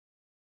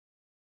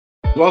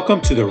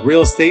Welcome to the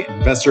Real Estate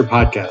Investor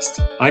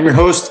Podcast. I'm your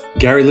host,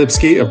 Gary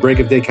Lipsky of Break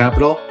of Day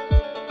Capital.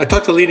 I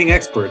talk to leading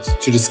experts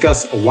to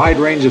discuss a wide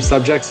range of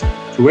subjects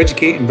to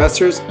educate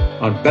investors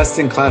on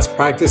best-in-class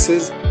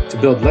practices to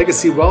build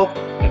legacy wealth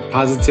and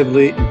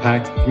positively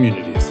impact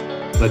communities.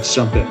 Let's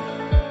jump in.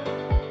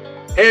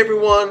 Hey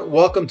everyone,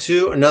 welcome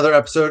to another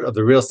episode of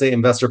the Real Estate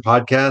Investor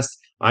Podcast.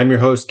 I'm your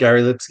host,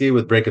 Gary Lipsky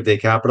with Break of Day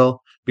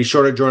Capital. Be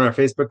sure to join our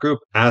Facebook group,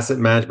 Asset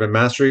Management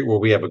Mastery, where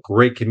we have a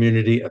great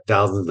community of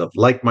thousands of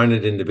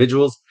like-minded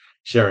individuals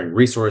sharing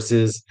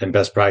resources and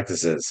best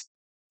practices.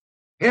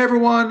 Hey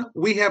everyone,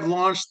 we have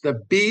launched the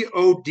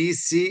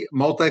BODC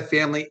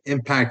Multifamily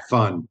Impact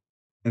Fund.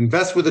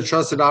 Invest with a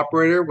trusted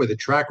operator with a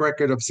track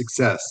record of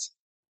success.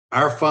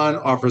 Our fund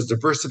offers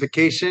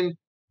diversification,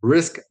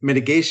 risk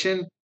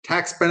mitigation,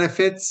 tax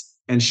benefits,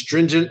 and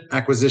stringent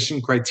acquisition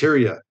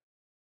criteria.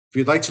 If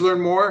you'd like to learn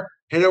more,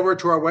 head over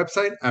to our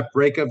website at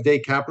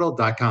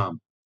breakofdaycapital.com.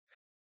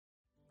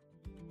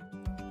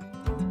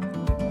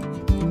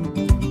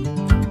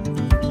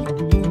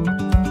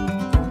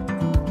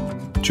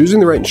 Choosing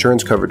the right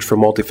insurance coverage for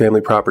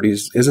multifamily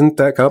properties isn't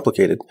that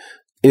complicated,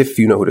 if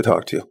you know who to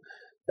talk to.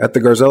 At the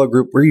Garzella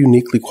Group, we're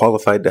uniquely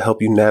qualified to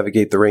help you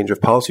navigate the range of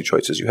policy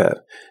choices you have,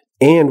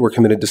 and we're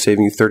committed to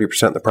saving you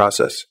 30% in the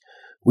process.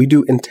 We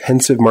do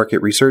intensive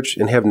market research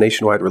and have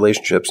nationwide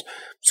relationships,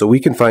 so we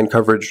can find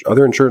coverage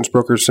other insurance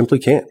brokers simply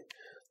can't.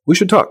 We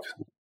should talk.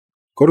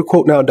 Go to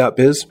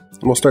quotenow.biz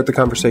and we'll start the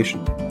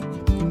conversation.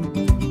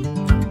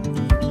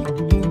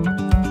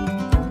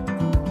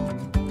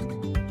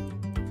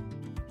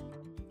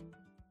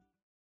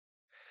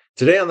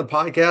 Today on the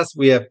podcast,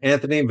 we have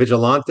Anthony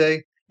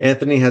Vigilante.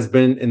 Anthony has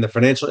been in the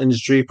financial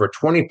industry for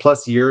 20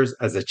 plus years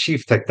as a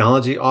chief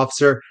technology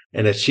officer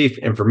and a chief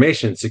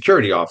information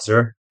security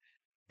officer.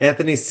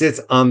 Anthony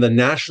sits on the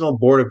National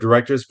Board of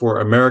Directors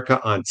for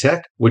America on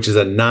Tech, which is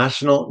a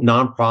national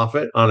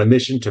nonprofit on a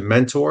mission to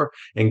mentor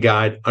and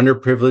guide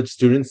underprivileged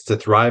students to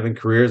thrive in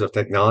careers of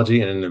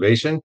technology and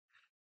innovation.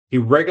 He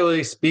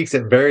regularly speaks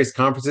at various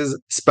conferences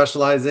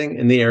specializing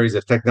in the areas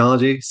of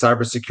technology,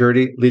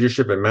 cybersecurity,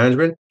 leadership, and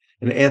management.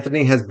 And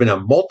Anthony has been a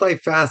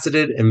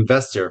multifaceted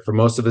investor for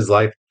most of his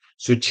life,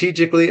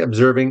 strategically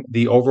observing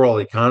the overall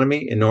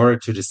economy in order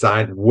to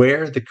decide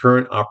where the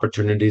current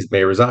opportunities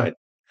may reside.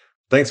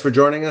 Thanks for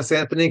joining us,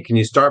 Anthony. Can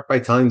you start by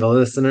telling the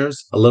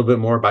listeners a little bit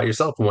more about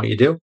yourself and what you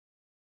do?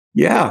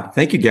 Yeah,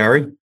 thank you,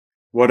 Gary.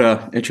 What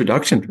an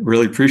introduction.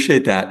 Really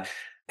appreciate that.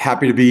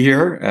 Happy to be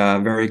here.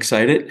 Very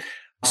excited.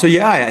 So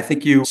yeah, I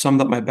think you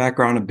summed up my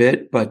background a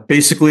bit, but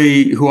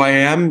basically who I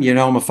am,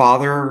 I'm a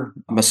father,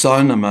 I'm a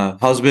son, I'm a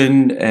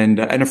husband, and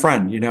a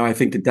friend. I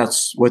think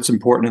that's what's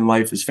important in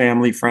life is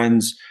family,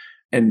 friends,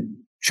 and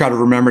try to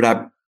remember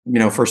that,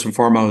 first and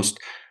foremost.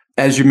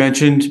 As you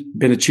mentioned,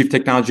 been a chief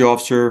technology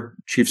officer,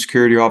 chief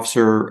security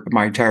officer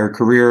my entire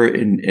career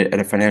at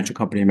a financial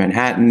company in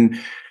Manhattan.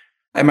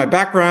 And my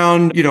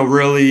background,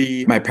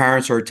 really, my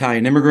parents are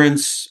Italian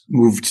immigrants,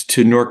 moved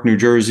to Newark, New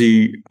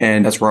Jersey,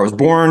 and that's where I was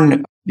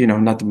born.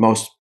 Not the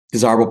most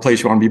desirable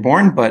place you want to be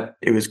born, but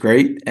it was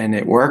great and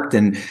it worked.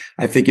 And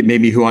I think it made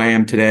me who I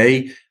am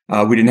today.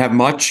 We didn't have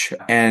much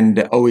and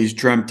always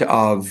dreamt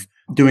of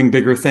doing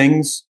bigger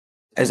things.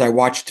 As I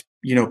watched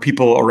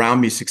people around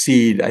me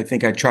succeed, I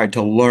think I tried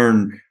to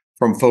learn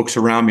from folks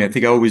around me. I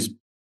think I always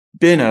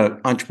been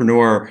an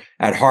entrepreneur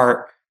at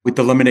heart with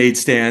the lemonade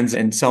stands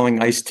and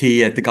selling iced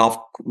tea at the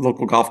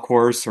local golf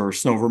course or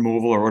snow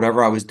removal or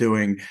whatever I was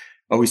doing.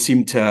 I always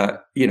seemed to,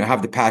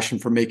 have the passion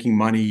for making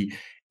money.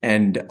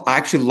 And I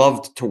actually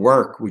loved to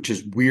work, which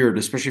is weird,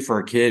 especially for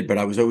a kid, but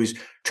I was always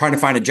trying to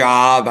find a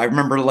job. I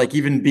remember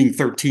even being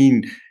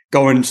 13,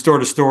 going store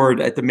to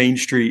store at the main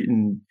street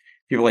and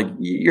people were like,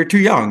 you're too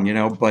young,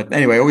 but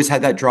anyway, I always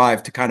had that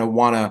drive to kind of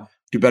want to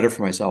do better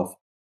for myself.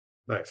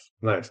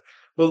 Nice.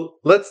 Well,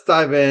 let's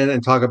dive in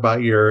and talk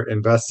about your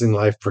investing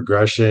life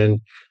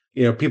progression.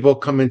 People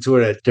come into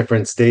it at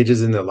different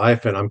stages in their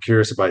life, and I'm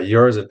curious about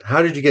yours. And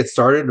how did you get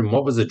started and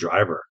what was the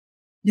driver?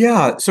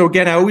 Yeah. So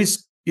again, I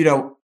always, we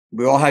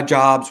all had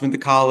jobs, went to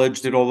college,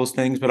 did all those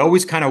things, but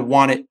always kind of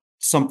wanted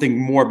something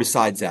more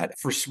besides that.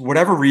 For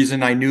whatever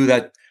reason, I knew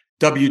that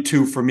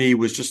W-2 for me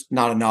was just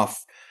not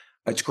enough.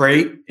 It's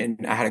great.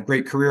 And I had a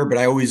great career, but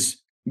I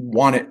always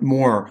wanted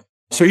more.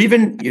 So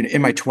even in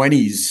my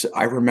 20s,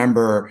 I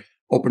remember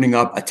opening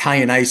up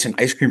Italian Ice and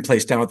ice cream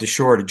place down at the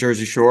shore, the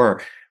Jersey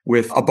Shore,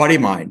 with a buddy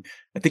of mine.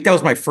 I think that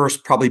was my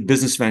first probably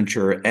business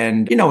venture.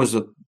 And, it was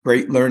a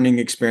great learning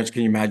experience.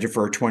 Can you imagine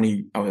for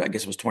I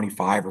guess it was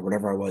 25 or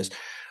whatever I was.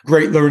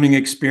 Great learning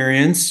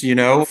experience,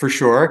 for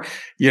sure.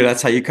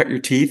 That's how you cut your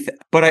teeth.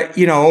 But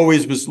I,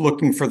 always was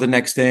looking for the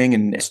next thing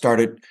and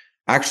started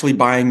actually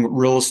buying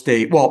real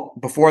estate. Well,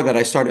 before that,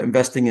 I started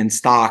investing in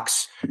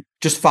stocks,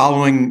 just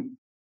following,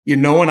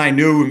 no one I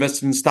knew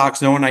invested in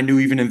stocks. No one I knew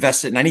even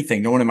invested in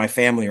anything. No one in my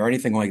family or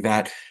anything like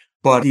that.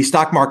 But the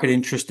stock market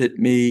interested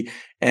me,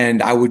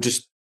 and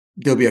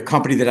there'll be a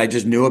company that I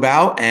just knew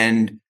about,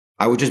 and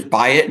I would just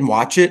buy it and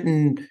watch it.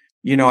 And,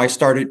 I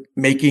started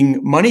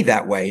making money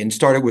that way and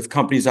started with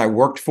companies I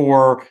worked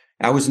for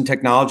I was in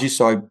technology,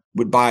 so I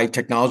would buy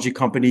technology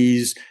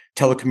companies,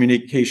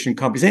 telecommunication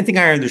companies, anything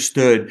I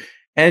understood.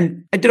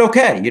 And I did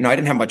okay. I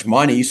didn't have much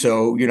money.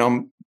 So,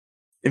 I'm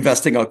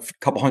investing a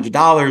couple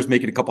 $100,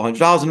 making a couple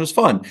 $100, and it was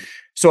fun.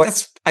 So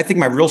that's, I think,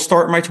 my real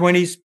start in my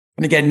 20s.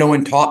 And again, no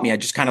one taught me. I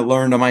just kind of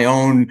learned on my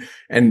own.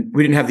 And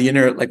we didn't have the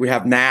internet like we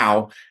have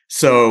now.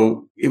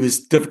 So it was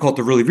difficult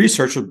to really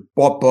research. I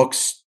bought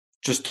books,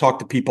 just talked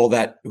to people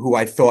who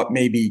I thought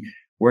maybe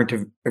weren't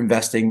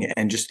investing,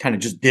 and just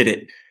did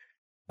it.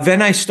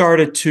 Then I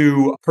started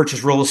to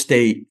purchase real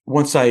estate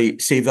once I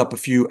saved up a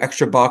few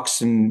extra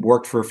bucks and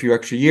worked for a few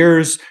extra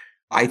years.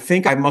 I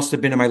think I must have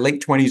been in my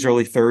late 20s,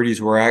 early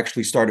 30s, where I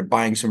actually started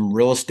buying some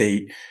real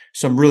estate,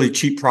 some really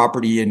cheap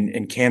property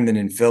in Camden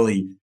and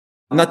Philly.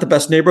 Not the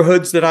best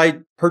neighborhoods that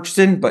I purchased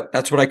in, but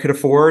that's what I could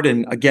afford.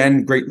 And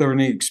again, great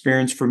learning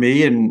experience for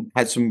me, and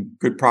had some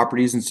good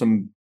properties and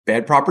some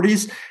bad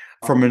properties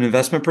from an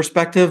investment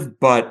perspective.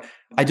 But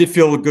I did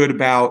feel good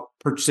about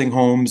purchasing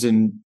homes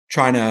and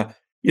trying to,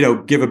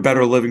 give a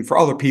better living for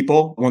other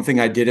people. One thing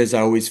I did is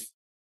I always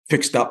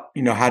fixed up,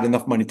 had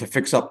enough money to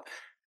fix up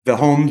the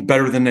homes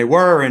better than they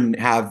were and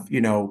have,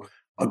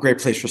 a great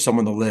place for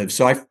someone to live.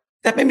 So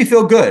that made me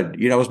feel good.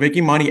 I was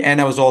making money,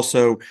 and I was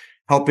also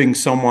helping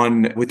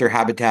someone with their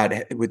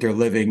habitat, with their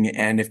living.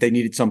 And if they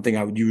needed something,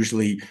 I would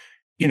usually,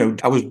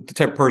 I was the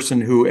type of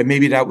person who, and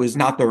maybe that was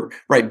not the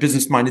right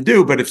business mind to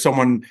do, but if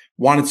someone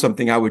wanted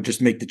something, I would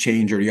just make the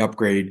change or the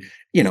upgrade,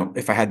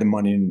 if I had the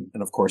money.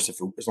 And of course,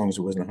 as long as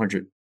it wasn't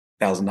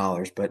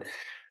 $100,000. But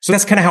so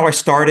that's kind of how I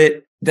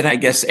started. Then I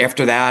guess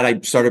after that, I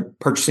started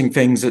purchasing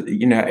things that,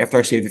 after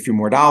I saved a few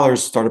more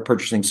dollars, started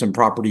purchasing some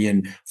property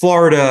in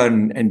Florida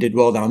and did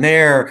well down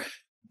there.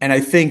 And I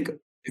think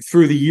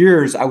through the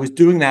years, I was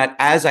doing that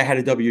as I had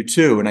a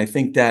W-2. And I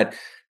think that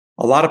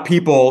a lot of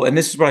people, and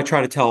this is what I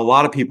try to tell a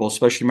lot of people,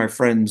 especially my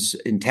friends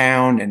in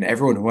town and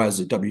everyone who has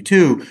a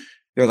W-2,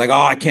 they're like, oh,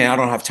 I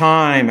don't have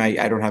time.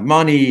 I don't have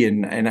money.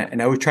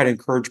 And I would try to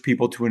encourage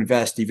people to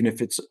invest, even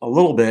if it's a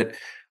little bit,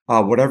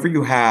 whatever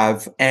you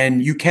have,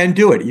 and you can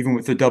do it even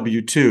with the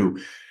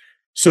W-2.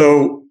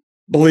 So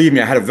believe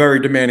me, I had a very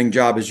demanding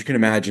job, as you can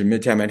imagine,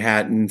 Midtown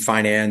Manhattan,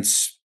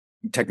 finance,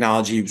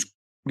 technology,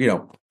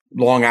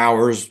 long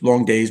hours,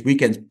 long days,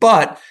 weekends.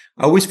 But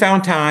I always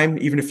found time,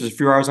 even if it was a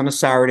few hours on a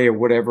Saturday or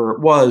whatever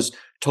it was,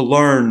 to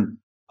learn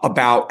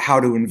about how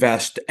to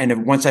invest.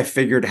 And once I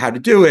figured how to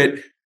do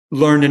it,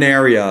 learned an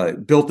area,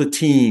 built a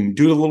team,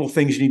 do the little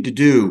things you need to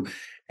do.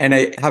 And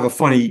I have a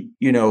funny,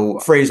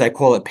 phrase. I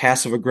call it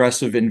passive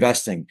aggressive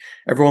investing.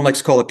 Everyone likes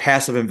to call it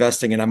passive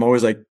investing. And I'm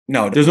always like,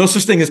 no, there's no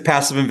such thing as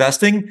passive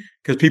investing,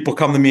 because people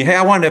come to me, hey,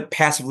 I want to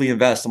passively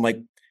invest. I'm like,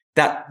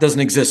 that doesn't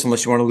exist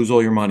unless you want to lose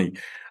all your money.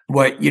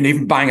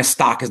 Even buying a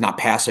stock is not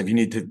passive. You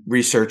need to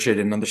research it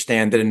and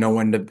understand it and know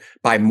when to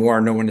buy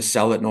more, know when to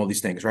sell it, and all these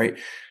things, right?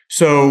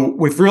 So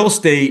with real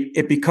estate,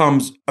 it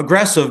becomes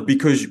aggressive,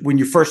 because when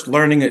you're first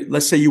learning it,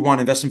 let's say you want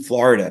to invest in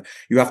Florida,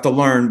 you have to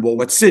learn, well,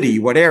 what city,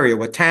 what area,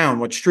 what town,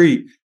 what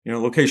street,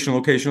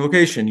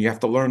 location. You have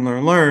to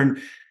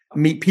learn,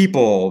 meet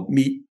people,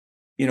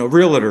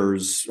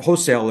 realtors,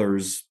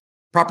 wholesalers,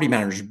 property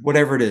managers,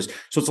 whatever it is.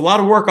 So it's a lot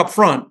of work up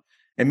front.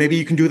 And maybe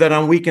you can do that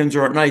on weekends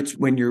or at nights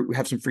when you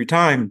have some free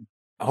time,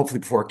 hopefully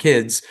before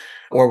kids,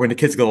 or when the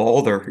kids get a little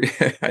older.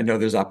 I know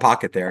there's a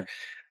pocket there.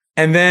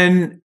 And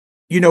then,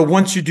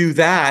 once you do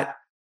that,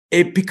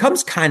 it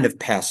becomes kind of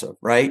passive,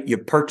 right? You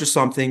purchase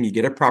something, you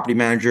get a property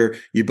manager,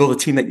 you build a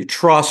team that you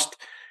trust,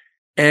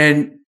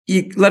 and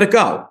you let it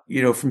go.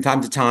 From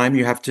time to time,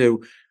 you have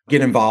to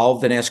get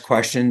involved and ask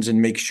questions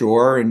and make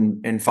sure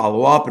and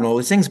follow up and all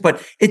these things.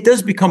 But it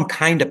does become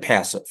kind of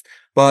passive.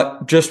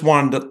 But just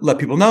wanted to let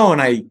people know,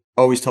 and I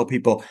always tell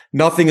people,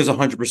 nothing is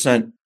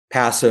 100%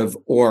 passive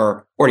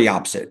or the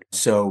opposite.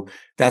 So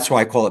that's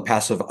why I call it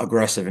passive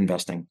aggressive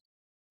investing.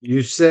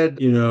 You said,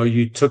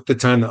 you took the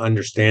time to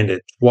understand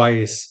it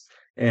twice.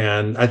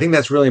 And I think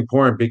that's really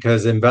important,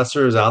 because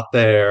investors out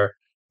there,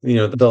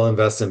 they'll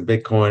invest in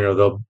Bitcoin or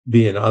they'll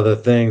be in other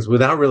things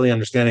without really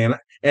understanding.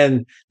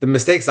 And the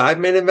mistakes I've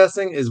made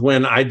investing is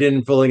when I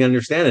didn't fully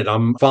understand it.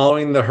 I'm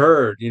following the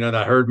herd,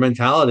 that herd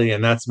mentality,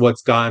 and that's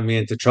what's gotten me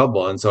into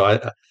trouble. And so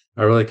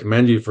I really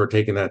commend you for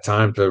taking that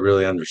time to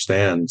really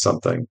understand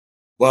something.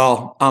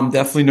 Well, I'm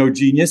definitely no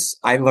genius.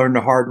 I learned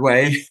the hard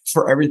way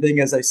for everything.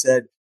 As I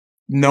said,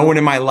 no one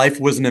in my life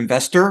was an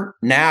investor.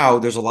 Now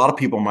there's a lot of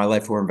people in my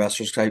life who are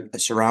investors. I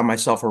surround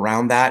myself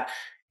around that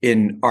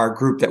in our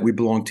group that we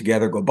belong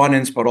together, Go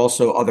Abundance, but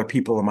also other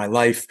people in my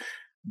life.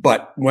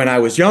 But when I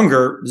was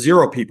younger,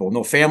 zero people,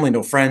 no family,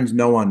 no friends,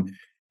 no one.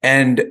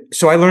 And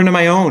so I learned on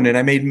my own, and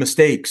I made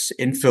mistakes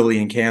in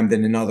Philly and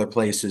Camden and other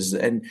places.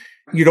 And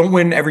you don't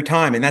win every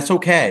time, and that's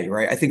okay,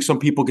 right? I think some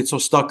people get so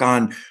stuck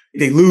on,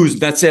 they lose,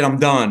 that's it, I'm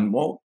done.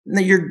 Well,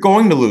 you're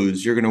going to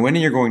lose. You're going to win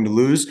and you're going to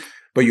lose.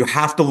 But you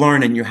have to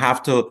learn, and you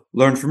have to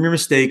learn from your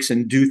mistakes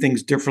and do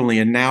things differently.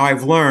 And now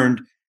I've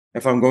learned,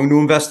 if I'm going to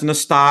invest in a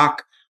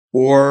stock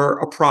or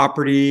a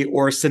property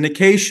or a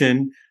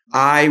syndication,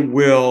 I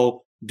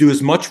will do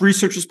as much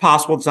research as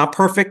possible. It's not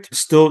perfect.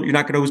 Still, you're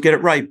not going to always get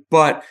it right,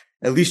 but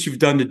at least you've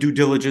done the due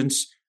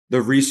diligence.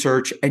 the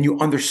research, and you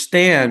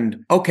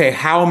understand, okay,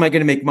 how am I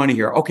going to make money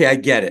here? Okay, I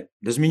get it.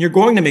 Doesn't mean you're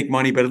going to make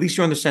money, but at least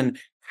you understand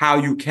how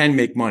you can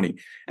make money.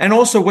 And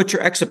also, what's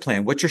your exit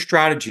plan? What's your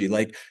strategy?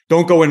 Like,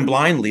 don't go in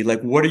blindly.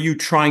 Like, what are you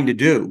trying to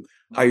do?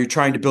 Are you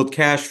trying to build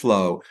cash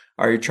flow?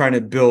 Are you trying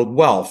to build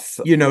wealth?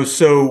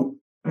 So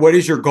what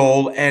is your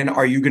goal? And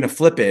are you going to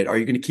flip it? Are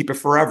you going to keep it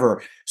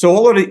forever? So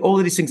all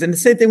of these things. And the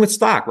same thing with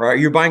stock, right?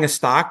 You're buying a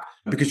stock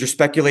because you're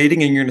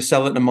speculating and you're going to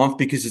sell it in a month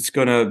because it's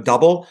going to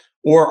double.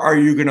 Or are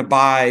you going to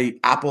buy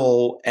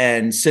Apple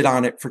and sit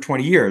on it for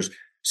 20 years?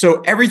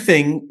 So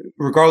everything,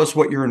 regardless of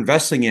what you're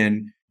investing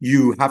in,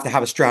 you have to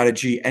have a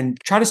strategy and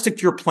try to stick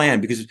to your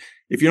plan, because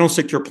if you don't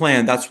stick to your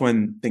plan, that's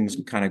when things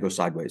kind of go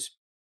sideways.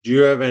 Do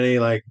you have any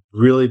like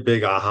really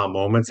big aha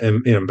moments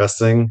in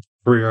investing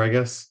career, I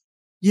guess?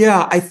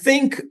 Yeah, I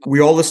think we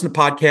all listen to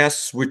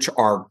podcasts, which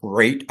are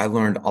great. I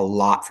learned a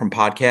lot from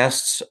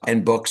podcasts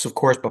and books, of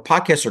course, but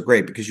podcasts are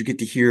great because you get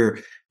to hear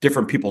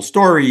different people's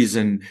stories,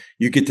 and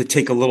you get to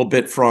take a little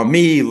bit from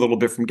me, a little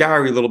bit from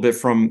Gary, a little bit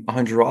from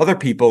 100 other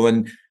people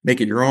and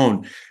make it your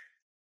own.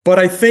 But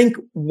I think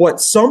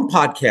what some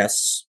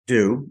podcasts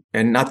do,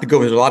 and not the good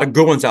ones, there's a lot of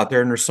good ones out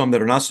there, and there's some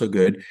that are not so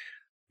good.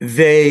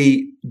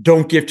 They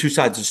don't give two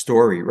sides of the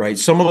story, right?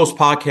 Some of those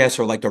podcasts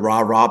are like the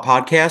rah-rah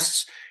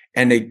podcasts,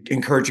 and they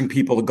encouraging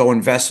people to go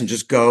invest and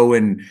just go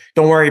and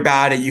don't worry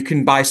about it. You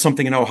can buy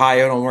something in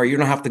Ohio. Don't worry. You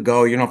don't have to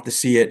go. You don't have to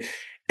see it.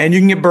 And you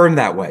can get burned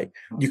that way.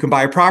 You can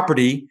buy a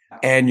property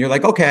and you're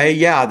like, okay,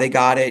 yeah, they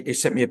got it. They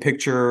sent me a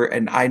picture.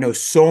 And I know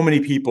so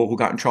many people who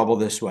got in trouble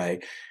this way,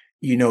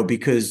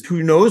 because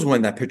who knows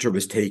when that picture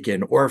was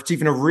taken or if it's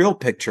even a real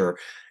picture.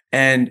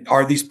 And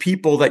are these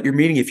people that you're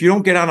meeting, if you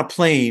don't get on a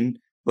plane,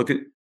 look at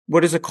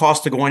what does it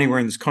cost to go anywhere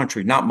in this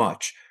country? Not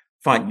much.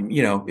 Fine.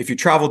 If you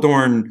travel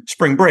during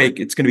spring break,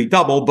 it's going to be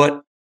double,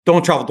 but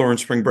don't travel during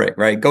spring break,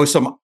 right? Go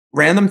some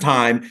random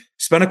time,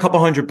 spend a couple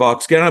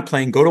 $100, get on a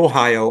plane, go to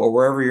Ohio or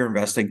wherever you're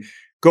investing,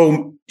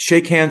 go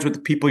shake hands with the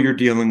people you're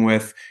dealing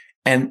with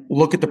and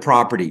look at the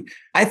property.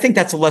 I think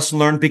that's a lesson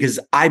learned because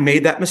I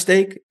made that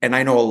mistake and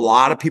I know a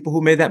lot of people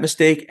who made that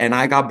mistake and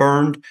I got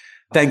burned.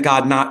 Thank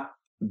God, not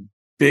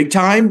big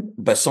time,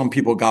 but some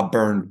people got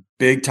burned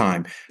big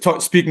time. So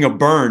speaking of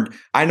burned,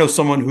 I know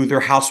someone who their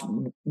house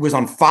was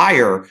on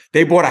fire.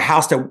 They bought a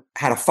house that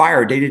had a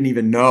fire. They didn't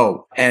even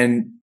know.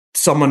 And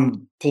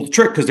someone pulled the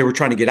trick because they were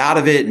trying to get out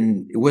of it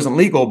and it wasn't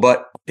legal,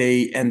 but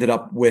they ended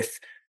up with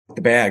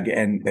the bag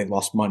and they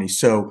lost money.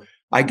 So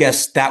I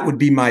guess that would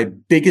be my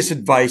biggest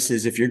advice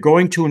is if you're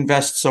going to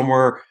invest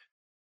somewhere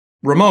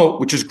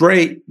remote, which is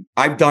great,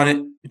 I've done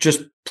it,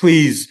 just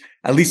please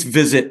at least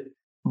visit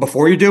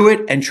before you do it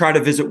and try to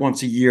visit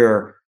once a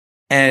year.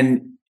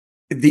 And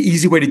the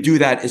easy way to do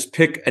that is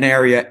pick an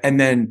area and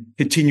then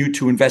continue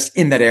to invest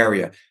in that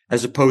area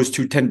as opposed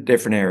to 10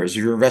 different areas.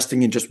 If you're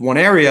investing in just one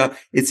area,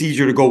 it's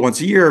easier to go once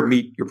a year,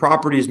 meet your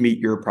properties, meet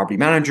your property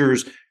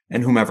managers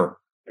and whomever.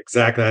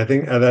 Exactly. I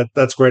think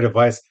that's great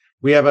advice.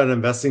 We have an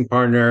investing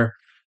partner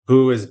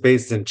who is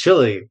based in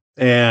Chile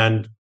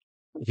and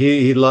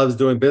he loves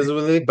doing business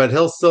with me, but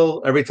he'll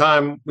still, every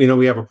time,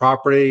 we have a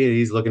property and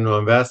he's looking to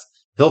invest,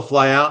 he'll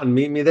fly out and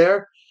meet me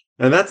there.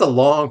 And that's a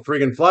long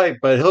freaking flight,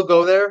 but he'll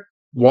go there,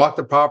 walk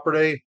the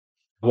property,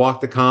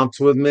 walk the comps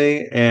with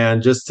me,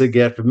 and just to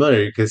get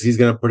familiar because he's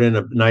going to put in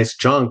a nice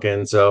chunk.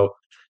 And so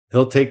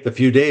he'll take the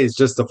few days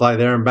just to fly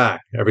there and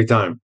back every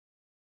time.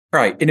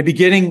 Right. In the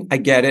beginning, I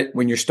get it.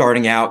 When you're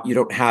starting out, you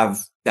don't have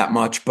that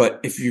much. But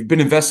if you've been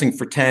investing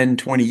for 10,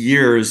 20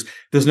 years,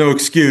 there's no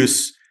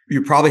excuse.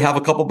 You probably have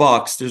a couple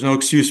bucks. There's no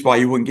excuse why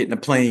you wouldn't get in a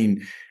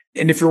plane.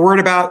 And if you're worried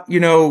about,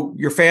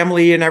 your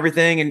family and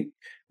everything,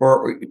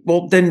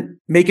 then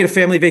make it a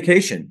family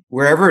vacation,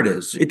 wherever it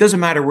is. It doesn't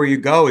matter where you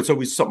go. It's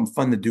always something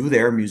fun to do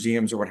there,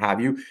 museums or what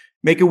have you.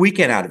 Make a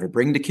weekend out of it.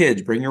 Bring the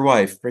kids, bring your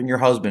wife, bring your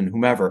husband,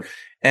 whomever,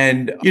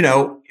 and,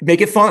 make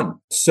it fun.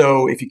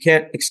 So if you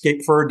can't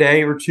escape for a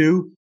day or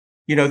two,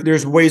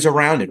 there's ways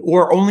around it,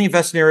 or only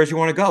invest in areas you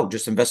want to go.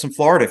 Just invest in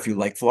Florida. If you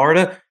like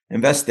Florida,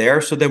 invest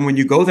there. So then when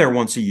you go there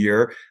once a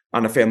year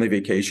on a family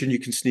vacation, you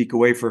can sneak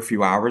away for a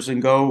few hours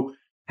and go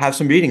have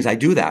some meetings. I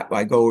do that.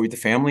 I go with the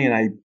family and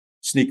I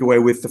sneak away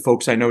with the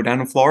folks I know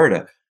down in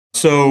Florida.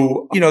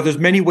 So, there's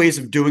many ways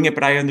of doing it,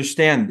 but I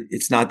understand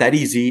it's not that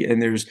easy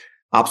and there's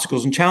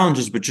obstacles and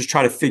challenges, but just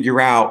try to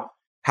figure out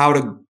how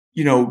to,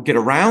 get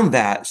around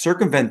that,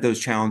 circumvent those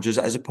challenges,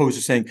 as opposed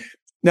to saying,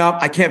 no,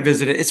 I can't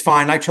visit it. It's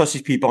fine. I trust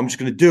these people. I'm just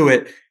going to do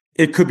it.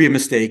 It could be a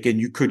mistake and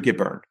you could get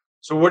burned.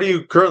 So what are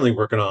you currently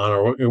working on,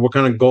 or what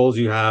kind of goals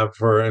you have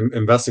for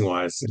investing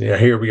wise? Yeah,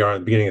 here we are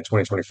in the beginning of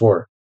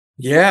 2024.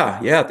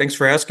 Yeah. Thanks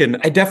for asking.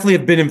 I definitely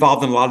have been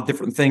involved in a lot of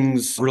different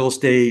things, real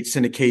estate,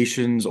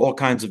 syndications, all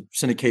kinds of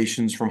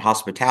syndications from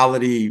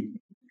hospitality,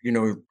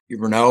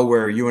 Renault,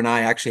 where you and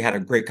I actually had a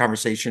great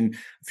conversation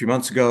a few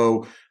months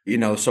ago,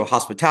 so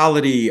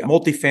hospitality,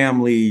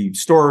 multifamily,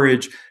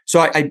 storage. So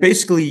I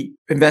basically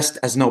invest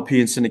as an LP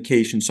in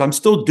syndication. So I'm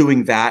still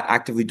doing that,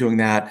 actively doing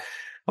that.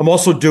 I'm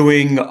also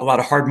doing a lot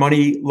of hard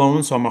money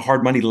loans. So I'm a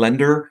hard money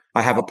lender.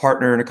 I have a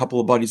partner and a couple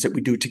of buddies that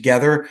we do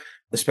together.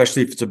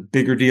 especially if it's a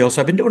bigger deal.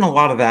 So I've been doing a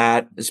lot of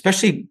that,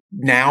 especially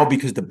now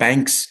because the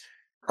banks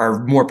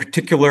are more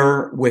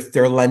particular with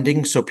their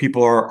lending. So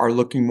people are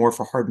looking more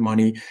for hard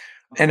money.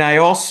 And I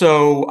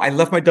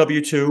left my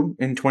W-2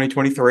 in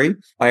 2023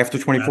 after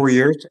 24 That's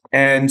years.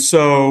 And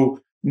so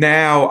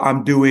now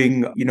I'm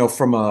doing,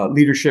 from a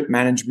leadership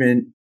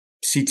management,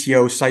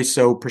 CTO,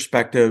 CISO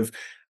perspective,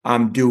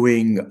 I'm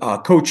doing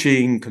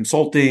coaching,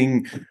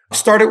 consulting.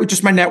 Started with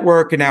just my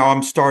network, and now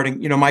I'm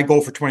starting, my goal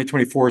for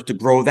 2024 is to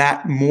grow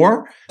that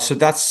more. So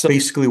that's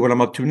basically what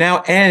I'm up to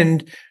now.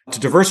 And to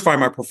diversify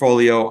my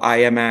portfolio, I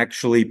am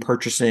actually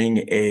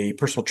purchasing a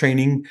personal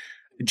training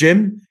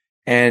gym.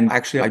 And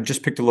actually, I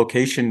just picked a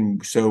location.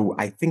 So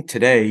I think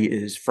today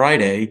is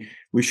Friday.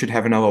 We should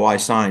have an LOI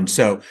signed.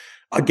 So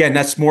again,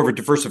 that's more of a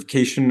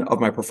diversification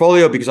of my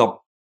portfolio because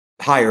I'll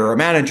hire a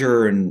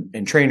manager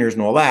and trainers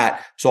and all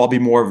that. So I'll be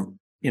more of,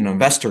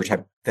 investor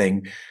type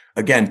thing.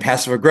 Again,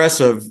 passive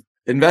aggressive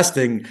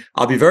investing.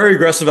 I'll be very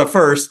aggressive at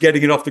first,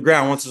 getting it off the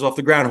ground. Once it's off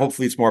the ground,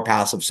 hopefully it's more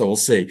passive. So we'll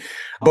see.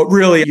 But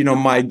really,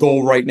 my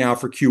goal right now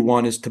for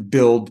Q1 is to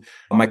build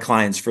my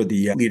clients for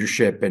the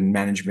leadership and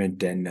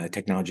management and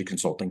technology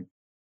consulting.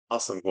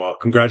 awesome. Well,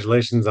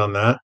 congratulations on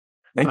that.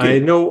 Thank I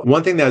you. know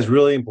one thing that's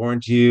really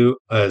important to you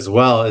as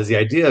well is the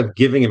idea of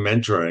giving and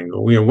mentoring.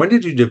 When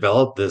did you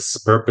develop this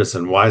purpose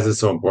and why is it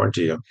so important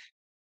to you?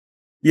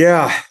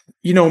 Yeah.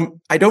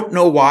 I don't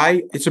know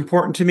why it's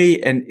important to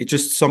me, and it's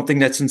just something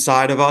that's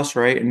inside of us,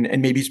 right?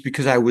 And maybe it's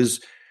because I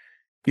was,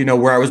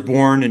 where I was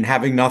born and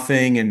having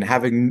nothing and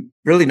having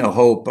really no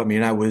hope. I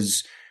mean, I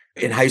was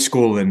in high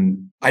school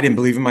and I didn't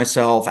believe in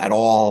myself at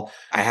all.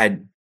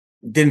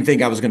 Didn't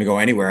think I was going to go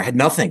anywhere. I had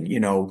nothing,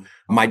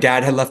 My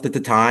dad had left at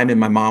the time and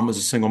my mom was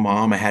a single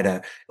mom. I had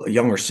a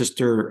younger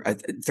sister,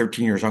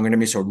 13 years younger than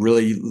me, so a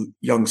really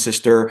young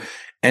sister.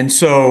 And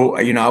so,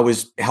 I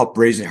was helped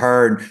raising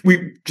her and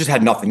we just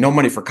had nothing, no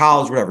money for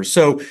college, whatever.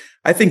 So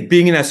I think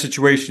being in that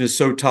situation is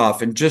so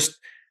tough, and just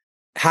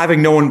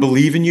having no one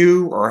believe in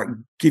you or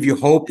give you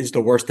hope is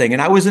the worst thing.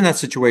 And I was in that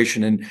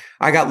situation, and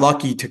I got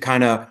lucky to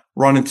kind of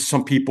run into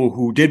some people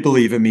who did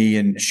believe in me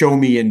and show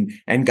me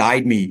and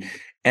guide me.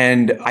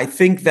 And I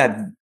think that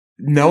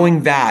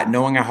knowing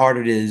how hard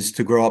it is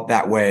to grow up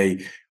that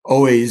way,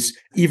 always,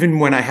 even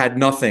when I had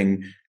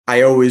nothing,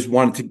 I always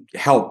wanted to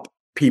help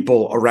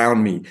people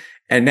around me.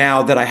 And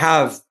now that I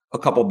have a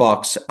couple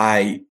bucks,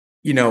 I,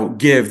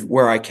 give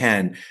where I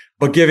can.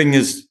 But giving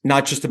is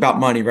not just about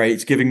money, right?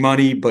 It's giving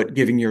money, but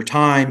giving your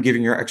time,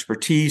 giving your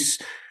expertise,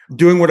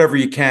 doing whatever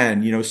you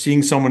can,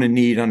 seeing someone in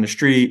need on the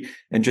street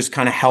and just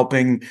kind of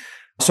helping.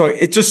 So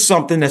it's just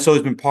something that's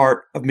always been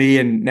part of me.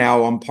 And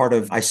now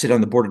I sit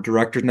on the board of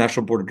directors,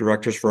 national board of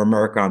directors for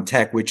America on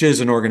Tech, which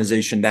is an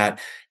organization that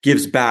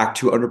gives back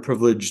to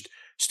underprivileged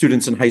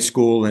students in high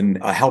school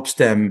and helps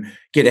them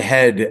get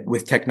ahead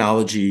with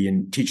technology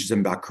and teaches them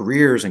about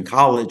careers and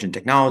college and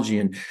technology.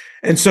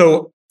 And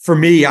so for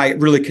me, I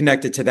really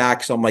connected to that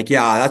because I'm like,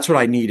 yeah, that's what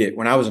I needed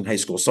when I was in high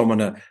school, someone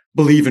to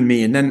believe in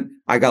me. And then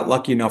I got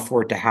lucky enough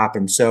for it to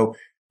happen. So,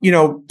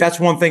 that's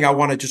one thing I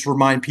want to just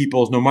remind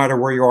people is no matter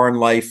where you are in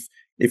life,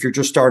 if you're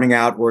just starting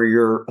out or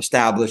you're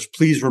established,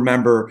 please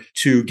remember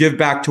to give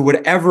back to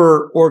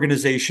whatever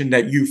organization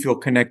that you feel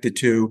connected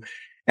to.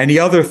 And the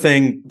other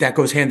thing that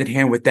goes hand in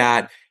hand with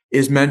that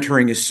is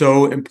mentoring is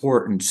so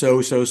important.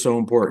 So, so, so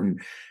important.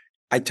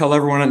 I tell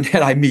everyone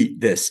that I meet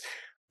this.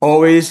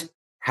 Always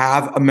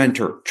have a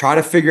mentor. Try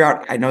to figure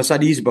out, I know it's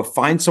not easy, but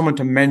find someone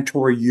to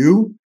mentor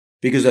you,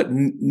 because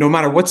no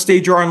matter what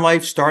stage you are in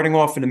life, starting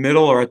off in the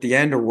middle or at the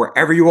end or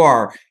wherever you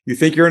are, you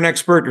think you're an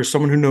expert or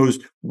someone who knows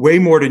way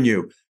more than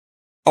you.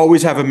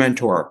 Always have a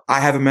mentor. I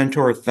have a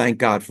mentor. Thank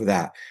God for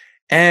that.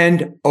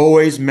 And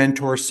always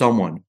mentor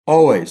someone.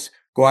 Always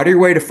go out of your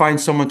way to find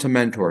someone to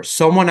mentor.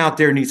 Someone out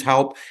there needs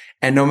help.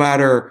 And no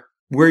matter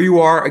where you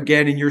are,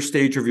 again, in your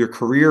stage of your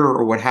career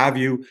or what have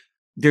you,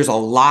 there's a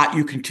lot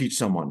you can teach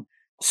someone.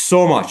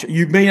 So much.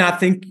 You may not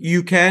think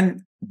you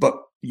can, but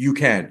you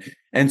can.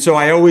 And so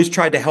I always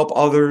tried to help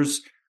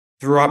others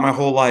throughout my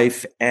whole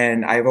life.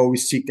 And I've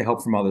always seek to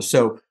help from others.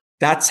 So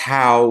that's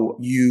how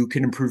you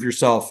can improve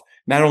yourself,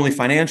 not only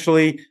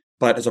financially,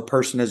 but as a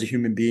person, as a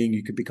human being.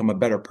 You could become a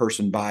better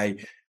person by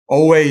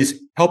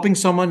always helping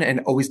someone and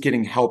always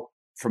getting help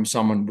from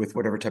someone with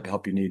whatever type of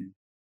help you need.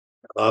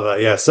 I love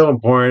that. Yeah, so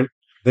important.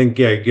 I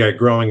think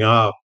growing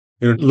up,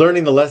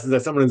 learning the lessons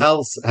that someone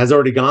else has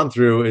already gone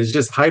through is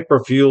just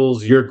hyper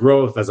fuels your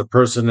growth as a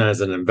person,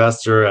 as an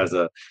investor, as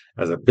a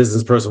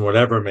business person,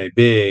 whatever it may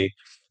be.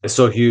 It's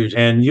so huge.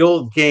 And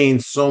you'll gain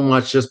so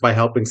much just by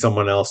helping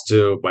someone else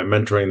too, by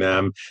mentoring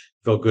them,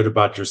 feel good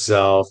about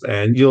yourself,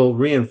 and you'll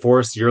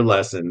reinforce your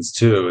lessons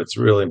too. It's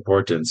really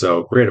important.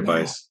 So great Yeah,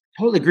 advice.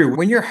 totally agree.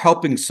 When you're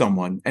helping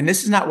someone, and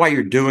this is not why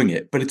you're doing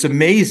it, but it's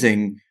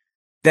amazing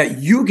that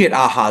you get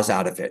ahas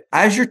out of it.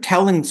 As you're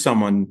telling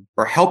someone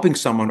or helping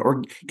someone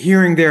or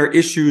hearing their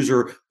issues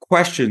or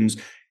questions,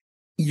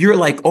 you're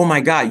like, oh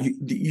my God,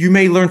 you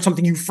may learn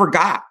something you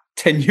forgot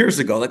 10 years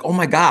ago. Like, oh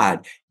my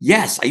God,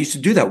 yes, I used to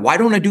do that. Why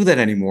don't I do that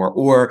anymore?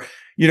 Or,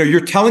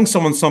 you're telling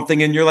someone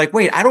something and you're like,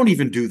 wait, I don't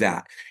even do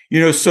that.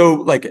 So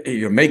like,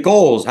 make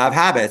goals, have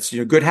habits,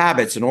 good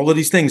habits and all of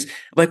these things.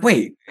 Like,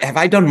 wait, have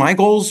I done my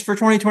goals for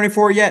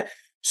 2024 yet?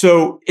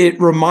 So it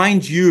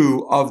reminds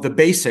you of the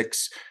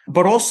basics,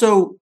 but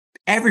also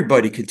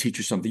everybody can teach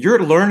you something.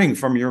 You're learning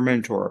from your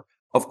mentor.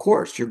 Of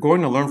course, you're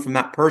going to learn from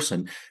that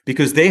person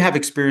because they have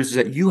experiences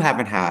that you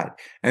haven't had.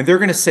 And they're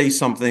going to say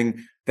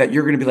something that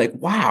you're going to be like,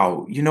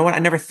 wow, you know what? I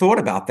never thought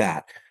about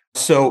that.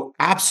 So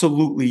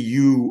absolutely,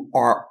 you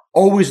are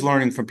always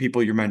learning from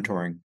people you're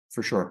mentoring,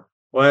 for sure.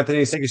 Well,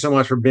 Anthony, thank you so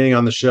much for being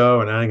on the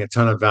show and adding a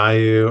ton of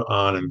value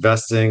on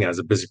investing as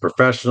a busy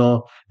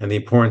professional and the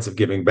importance of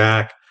giving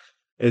back.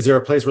 Is there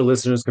a place where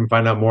listeners can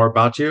find out more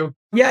about you?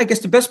 Yeah, I guess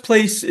the best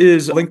place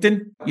is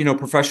LinkedIn.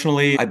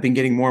 Professionally, I've been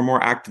getting more and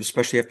more active,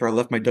 especially after I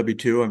left my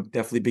W-2. I've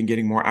definitely been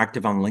getting more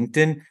active on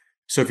LinkedIn.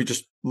 So if you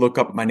just look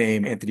up my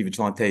name, Anthony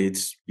Vigilante,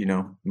 it's,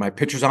 my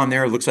picture's on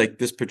there. It looks like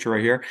this picture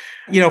right here.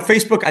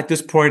 Facebook at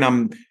this point,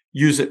 I'm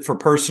use it for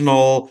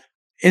personal.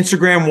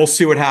 Instagram, we'll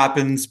see what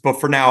happens. But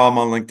for now, I'm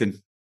on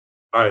LinkedIn.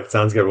 All right,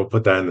 sounds good. We'll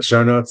put that in the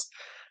show notes.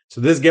 So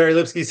this is Gary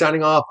Lipsky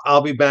signing off.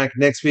 I'll be back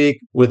next week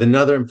with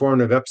another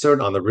informative episode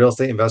on the Real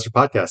Estate Investor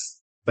Podcast.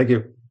 Thank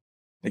you.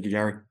 Thank you,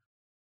 Gary.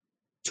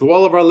 To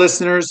all of our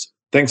listeners,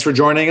 thanks for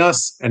joining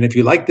us. And if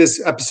you like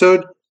this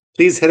episode,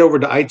 please head over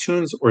to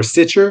iTunes or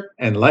Stitcher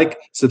and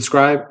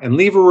subscribe, and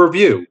leave a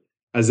review,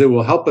 as it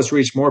will help us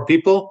reach more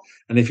people.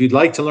 And if you'd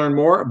like to learn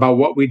more about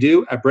what we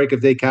do at Break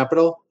of Day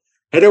Capital,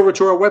 head over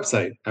to our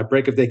website at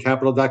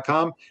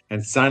breakofdaycapital.com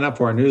and sign up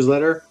for our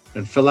newsletter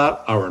and fill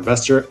out our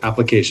investor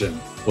application.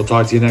 We'll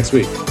talk to you next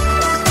week.